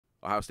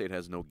Ohio State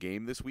has no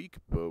game this week,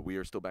 but we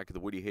are still back at the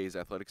Woody Hayes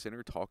Athletic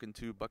Center talking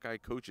to Buckeye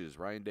coaches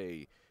Ryan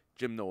Day,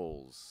 Jim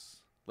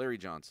Knowles, Larry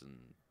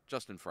Johnson,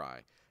 Justin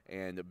Fry.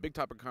 And a big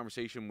topic of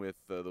conversation with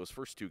those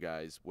first two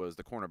guys was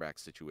the cornerback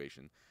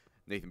situation.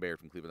 Nathan Baird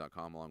from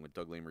cleveland.com along with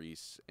Doug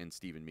Lesmerises and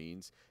Stephen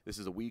Means. This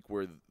is a week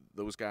where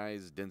those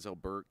guys, Denzel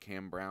Burke,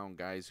 Cam Brown,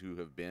 guys who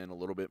have been a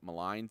little bit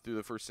maligned through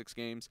the first 6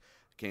 games,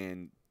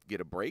 can get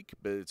a break,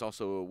 but it's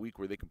also a week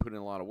where they can put in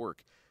a lot of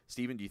work.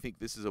 Stephen, do you think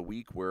this is a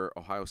week where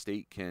Ohio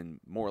State can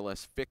more or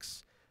less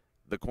fix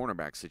the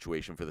cornerback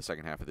situation for the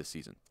second half of this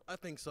season? I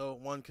think so.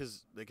 One,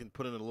 because they can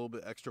put in a little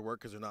bit extra work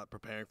because they're not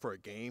preparing for a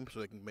game, so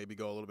they can maybe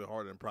go a little bit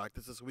harder in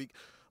practice this week.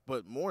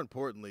 But more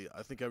importantly,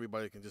 I think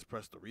everybody can just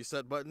press the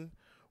reset button,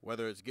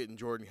 whether it's getting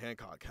Jordan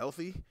Hancock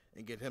healthy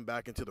and get him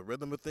back into the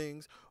rhythm of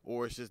things,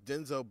 or it's just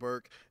Denzel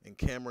Burke and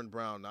Cameron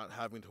Brown not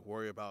having to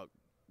worry about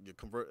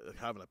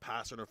having a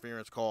pass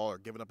interference call or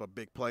giving up a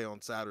big play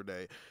on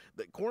Saturday.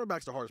 The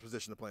cornerback's the hardest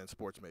position to play in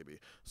sports, maybe.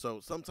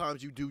 So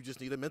sometimes you do just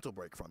need a mental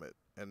break from it,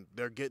 and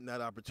they're getting that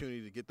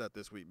opportunity to get that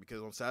this week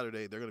because on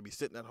Saturday they're going to be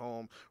sitting at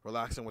home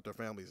relaxing with their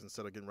families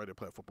instead of getting ready to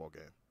play a football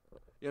game.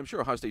 Yeah, I'm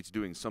sure Ohio State's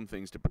doing some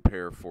things to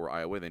prepare for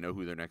Iowa. They know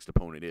who their next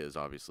opponent is,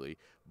 obviously.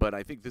 But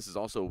I think this is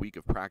also a week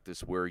of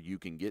practice where you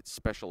can get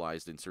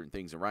specialized in certain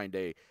things. And Ryan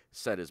Day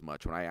said as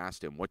much when I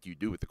asked him, what do you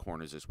do with the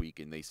corners this week?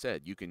 And they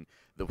said,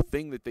 the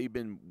thing that they've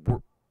been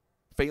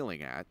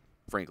failing at,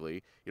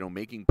 frankly,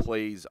 making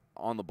plays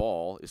on the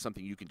ball is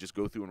something you can just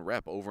go through and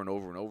rep over and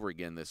over and over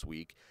again this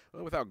week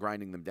without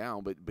grinding them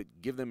down, but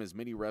give them as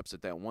many reps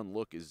at that one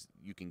look as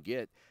you can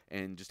get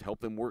and just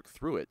help them work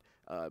through it.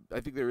 I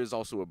think there is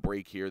also a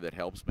break here that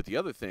helps, but the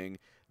other thing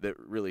that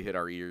really hit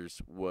our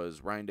ears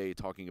was Ryan Day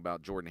talking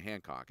about Jordan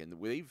Hancock, and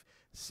they've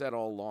said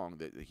all along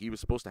that he was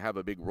supposed to have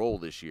a big role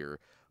this year,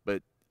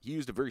 but he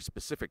used a very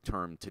specific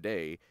term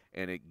today,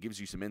 and it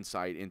gives you some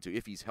insight into,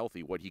 if he's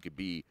healthy, what he could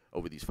be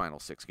over these final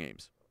 6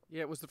 games.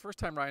 Yeah, it was the first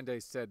time Ryan Day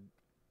said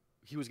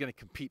he was going to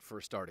compete for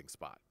a starting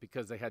spot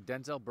because they had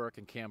Denzel Burke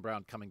and Cam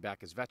Brown coming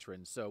back as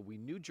veterans. So we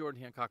knew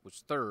Jordan Hancock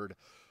was third,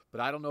 but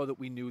I don't know that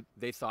we knew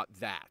they thought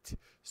that.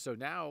 So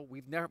now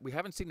we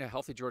haven't seen a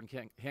healthy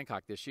Jordan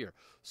Hancock this year.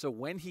 So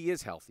when he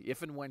is healthy,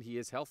 if and when he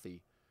is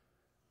healthy,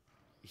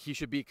 he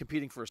should be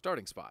competing for a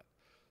starting spot.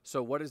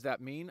 So what does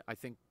that mean? I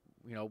think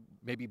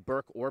maybe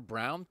Burke or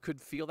Brown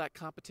could feel that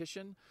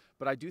competition,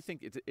 but I do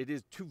think it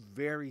is 2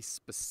 very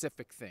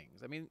specific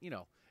things. I mean,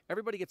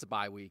 everybody gets a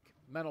bye week,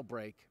 mental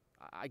break.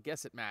 I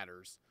guess it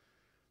matters.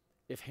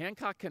 If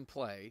Hancock can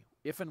play,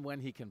 if and when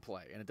he can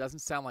play, and it doesn't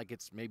sound like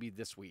it's maybe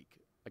this week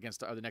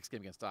or the next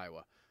game against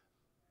Iowa,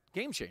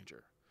 game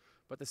changer.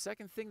 But the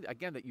second thing,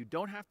 again, that you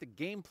don't have to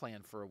game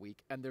plan for a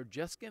week, and they're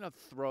just going to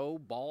throw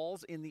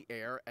balls in the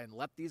air and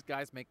let these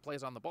guys make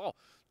plays on the ball.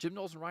 Jim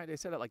Knowles and Ryan Day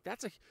said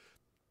that.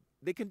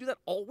 They can do that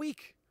all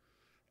week.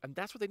 And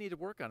that's what they need to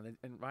work on.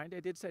 And Ryan Day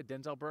did say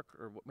Denzel Burke,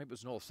 or maybe it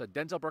was Knowles, said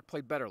Denzel Burke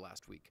played better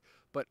last week.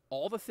 But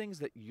all the things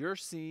that you're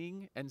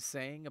seeing and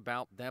saying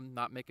about them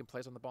not making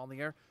plays on the ball in the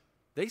air,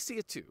 they see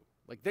it too.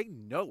 Like, they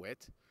know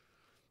it,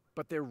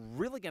 but they're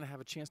really going to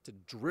have a chance to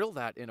drill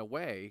that in a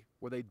way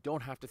where they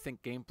don't have to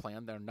think game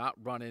plan. They're not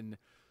running,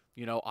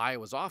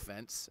 Iowa's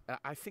offense.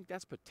 I think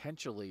that's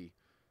potentially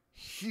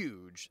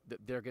huge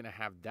that they're going to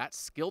have that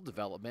skill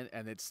development,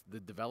 and it's the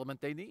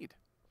development they need.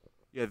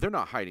 Yeah, they're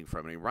not hiding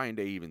from it. Ryan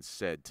Day even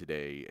said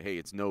today, hey,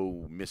 it's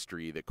no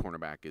mystery that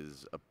cornerback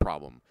is a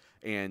problem.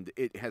 And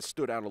it has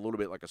stood out a little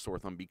bit like a sore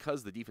thumb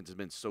because the defense has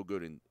been so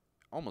good in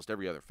almost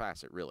every other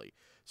facet, really.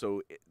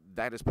 So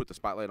that has put the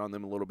spotlight on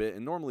them a little bit.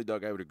 And normally,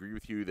 Doug, I would agree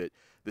with you that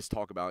this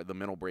talk about the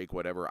mental break,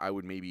 whatever, I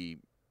would maybe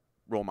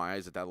roll my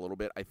eyes at that a little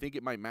bit. I think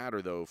it might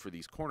matter, though, for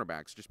these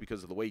cornerbacks just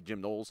because of the way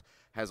Jim Knowles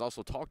has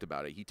also talked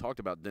about it. He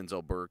talked about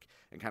Denzel Burke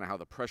and kind of how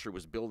the pressure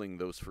was building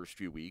those first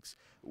few weeks,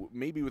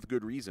 maybe with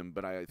good reason,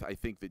 but I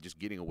think that just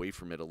getting away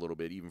from it a little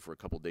bit, even for a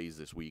couple days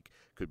this week,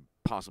 could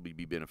possibly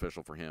be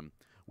beneficial for him.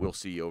 We'll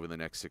see over the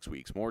next 6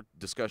 weeks. More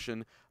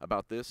discussion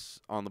about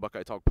this on the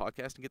Buckeye Talk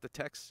podcast, and get the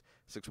text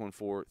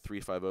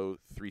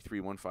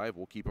 614-350-3315.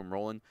 We'll keep them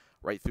rolling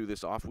right through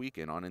this off week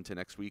and on into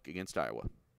next week against Iowa.